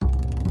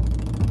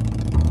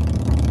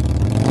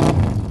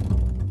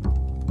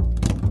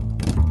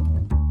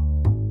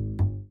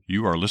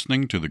You are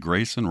listening to the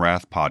Grace and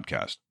Wrath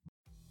podcast.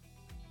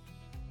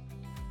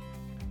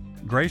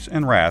 Grace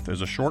and Wrath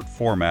is a short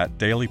format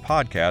daily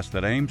podcast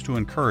that aims to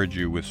encourage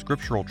you with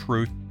scriptural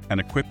truth and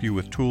equip you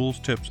with tools,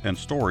 tips, and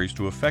stories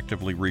to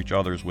effectively reach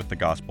others with the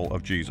gospel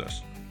of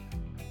Jesus.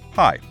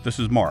 Hi, this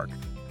is Mark.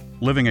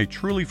 Living a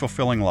truly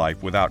fulfilling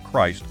life without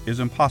Christ is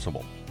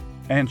impossible,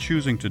 and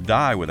choosing to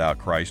die without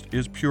Christ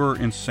is pure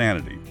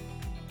insanity.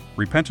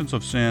 Repentance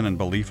of sin and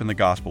belief in the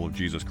gospel of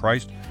Jesus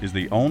Christ is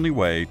the only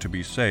way to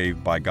be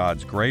saved by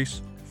God's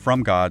grace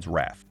from God's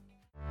wrath.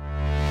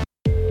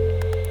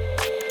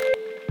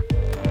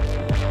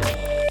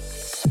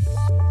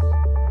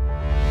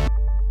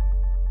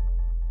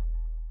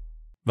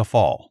 The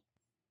Fall.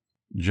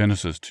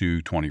 Genesis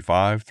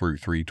 2:25 through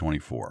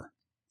 3:24.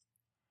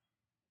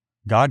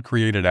 God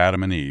created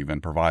Adam and Eve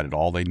and provided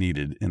all they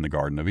needed in the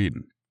Garden of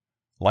Eden.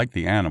 Like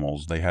the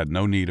animals, they had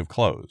no need of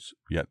clothes,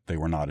 yet they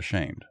were not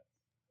ashamed.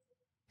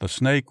 The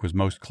snake was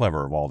most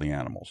clever of all the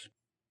animals.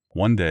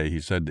 One day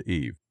he said to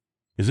Eve,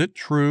 "Is it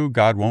true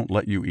God won't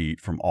let you eat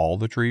from all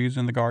the trees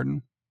in the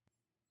garden?"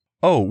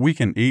 "Oh, we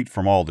can eat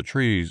from all the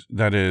trees,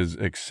 that is,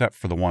 except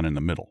for the one in the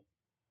middle.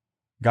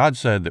 God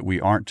said that we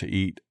aren't to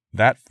eat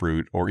that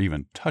fruit or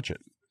even touch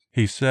it.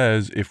 He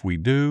says if we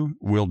do,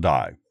 we'll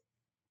die."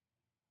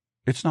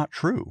 "It's not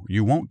true.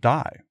 You won't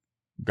die.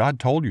 God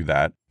told you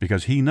that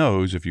because He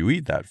knows if you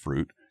eat that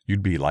fruit,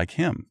 you'd be like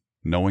Him,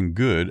 knowing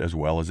good as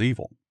well as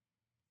evil."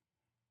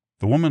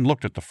 The woman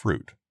looked at the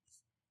fruit.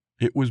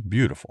 It was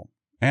beautiful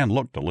and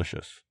looked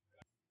delicious.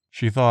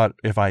 She thought,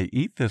 if I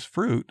eat this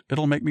fruit,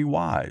 it'll make me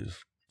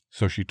wise.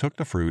 So she took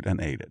the fruit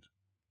and ate it.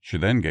 She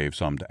then gave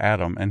some to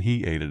Adam, and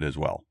he ate it as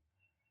well.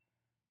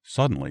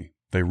 Suddenly,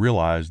 they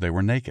realized they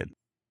were naked,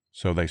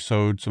 so they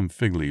sewed some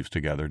fig leaves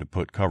together to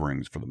put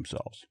coverings for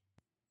themselves.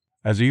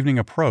 As evening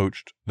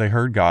approached, they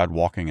heard God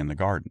walking in the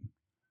garden.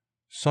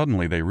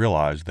 Suddenly they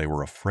realized they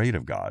were afraid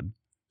of God,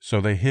 so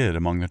they hid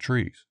among the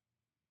trees.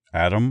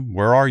 "Adam,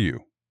 where are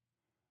you?"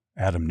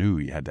 Adam knew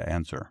he had to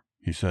answer.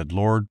 He said,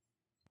 "Lord,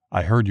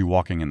 I heard you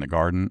walking in the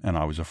garden, and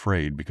I was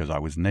afraid because I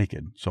was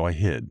naked, so I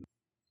hid."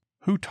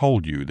 "Who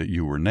told you that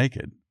you were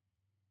naked?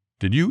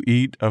 Did you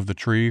eat of the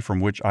tree from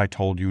which I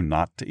told you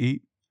not to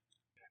eat?"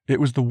 "It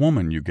was the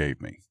woman you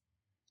gave me.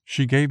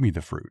 She gave me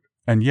the fruit,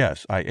 and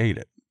yes, I ate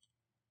it."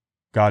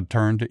 God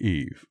turned to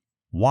Eve.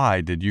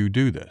 "Why did you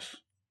do this?"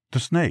 The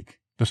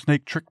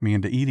snake tricked me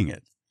into eating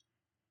it."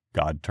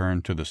 God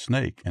turned to the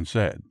snake and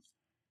said,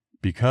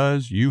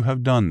 "Because you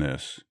have done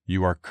this,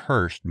 you are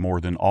cursed more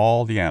than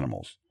all the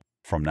animals.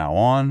 From now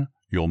on,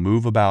 you'll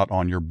move about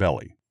on your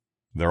belly.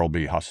 There'll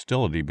be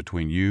hostility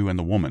between you and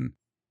the woman,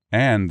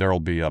 and there'll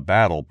be a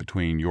battle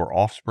between your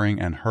offspring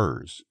and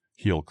hers.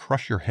 He'll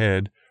crush your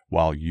head,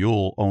 while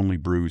you'll only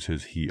bruise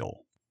his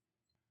heel."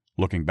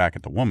 Looking back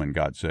at the woman,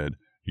 God said,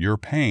 "Your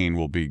pain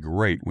will be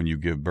great when you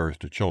give birth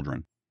to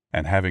children,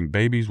 and having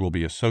babies will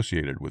be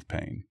associated with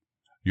pain.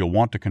 You'll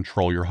want to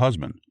control your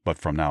husband, but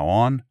from now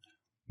on,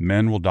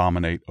 men will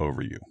dominate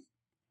over you."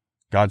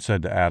 God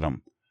said to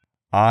Adam,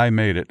 "I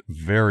made it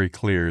very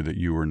clear that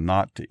you were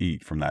not to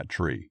eat from that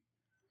tree.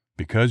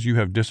 Because you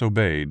have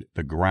disobeyed,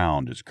 the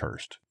ground is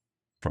cursed.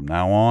 From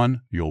now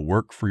on, you'll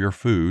work for your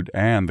food,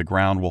 and the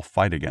ground will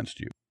fight against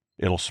you.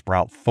 It'll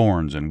sprout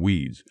thorns and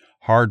weeds.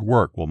 Hard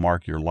work will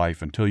mark your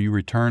life until you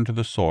return to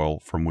the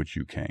soil from which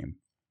you came."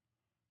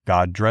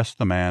 God dressed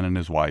the man and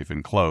his wife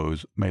in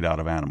clothes made out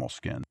of animal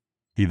skin.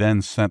 He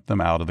then sent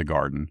them out of the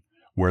garden,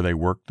 where they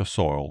worked the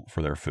soil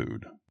for their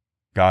food.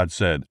 God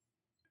said,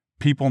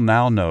 "People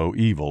now know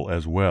evil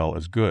as well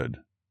as good.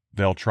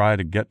 They'll try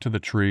to get to the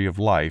tree of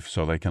life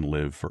so they can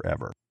live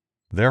forever."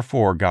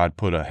 Therefore God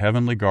put a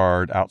heavenly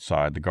guard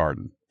outside the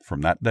garden.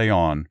 From that day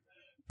on,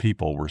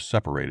 people were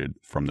separated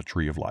from the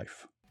tree of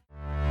life.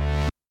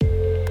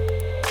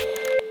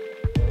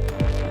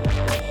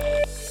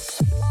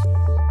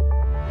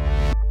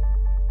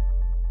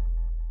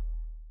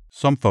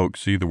 Some folks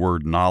see the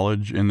word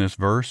knowledge in this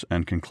verse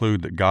and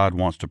conclude that God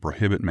wants to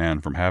prohibit man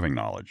from having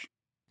knowledge.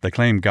 They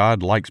claim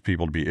God likes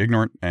people to be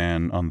ignorant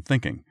and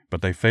unthinking,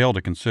 but they fail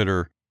to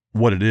consider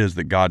what it is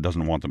that God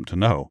doesn't want them to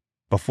know.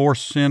 Before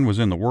sin was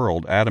in the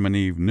world, Adam and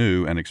Eve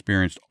knew and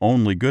experienced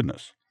only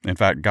goodness. In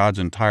fact, God's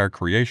entire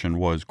creation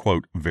was,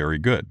 quote, very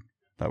good.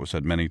 That was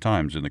said many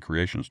times in the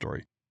creation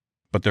story.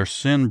 But their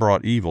sin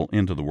brought evil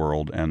into the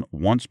world, and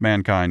once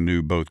mankind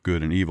knew both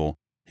good and evil,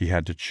 he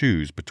had to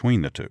choose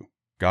between the two.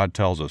 God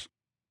tells us,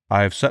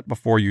 "I have set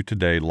before you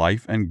today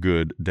life and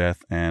good,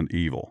 death and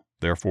evil.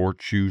 Therefore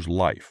choose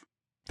life,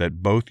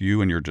 that both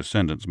you and your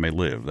descendants may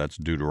live." That's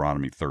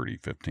Deuteronomy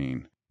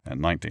 30:15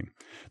 and 19.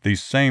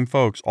 These same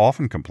folks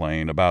often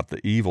complain about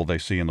the evil they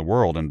see in the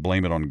world and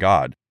blame it on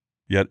God.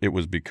 Yet it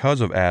was because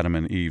of Adam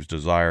and Eve's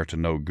desire to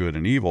know good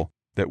and evil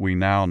that we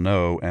now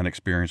know and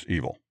experience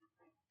evil.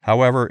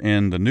 However,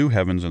 in the new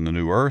heavens and the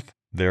new earth,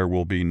 there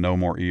will be no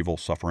more evil,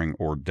 suffering,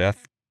 or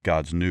death.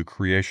 God's new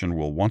creation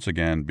will once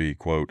again be,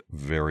 quote,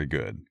 very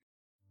good.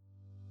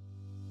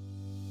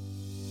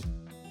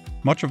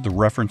 Much of the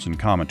reference and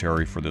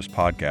commentary for this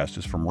podcast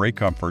is from Ray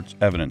Comfort's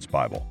Evidence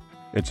Bible.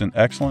 It's an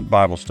excellent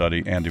Bible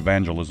study and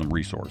evangelism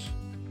resource.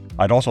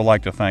 I'd also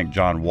like to thank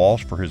John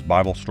Walsh for his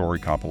Bible story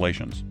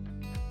compilations.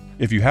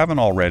 If you haven't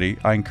already,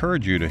 I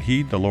encourage you to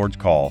heed the Lord's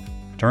call,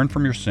 turn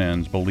from your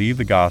sins, believe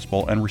the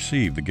gospel, and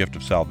receive the gift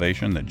of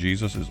salvation that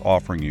Jesus is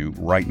offering you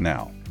right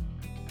now.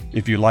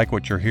 If you like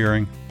what you're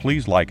hearing,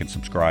 please like and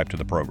subscribe to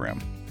the program.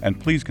 And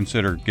please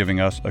consider giving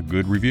us a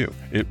good review.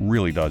 It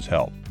really does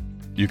help.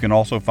 You can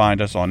also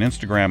find us on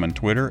Instagram and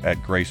Twitter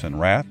at Grace and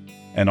Wrath,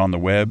 and on the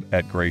web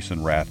at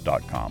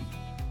graceandwrath.com.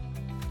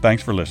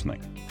 Thanks for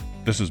listening.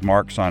 This is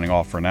Mark signing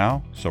off for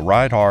now, so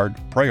ride hard,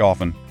 pray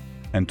often,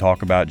 and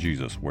talk about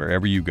Jesus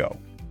wherever you go.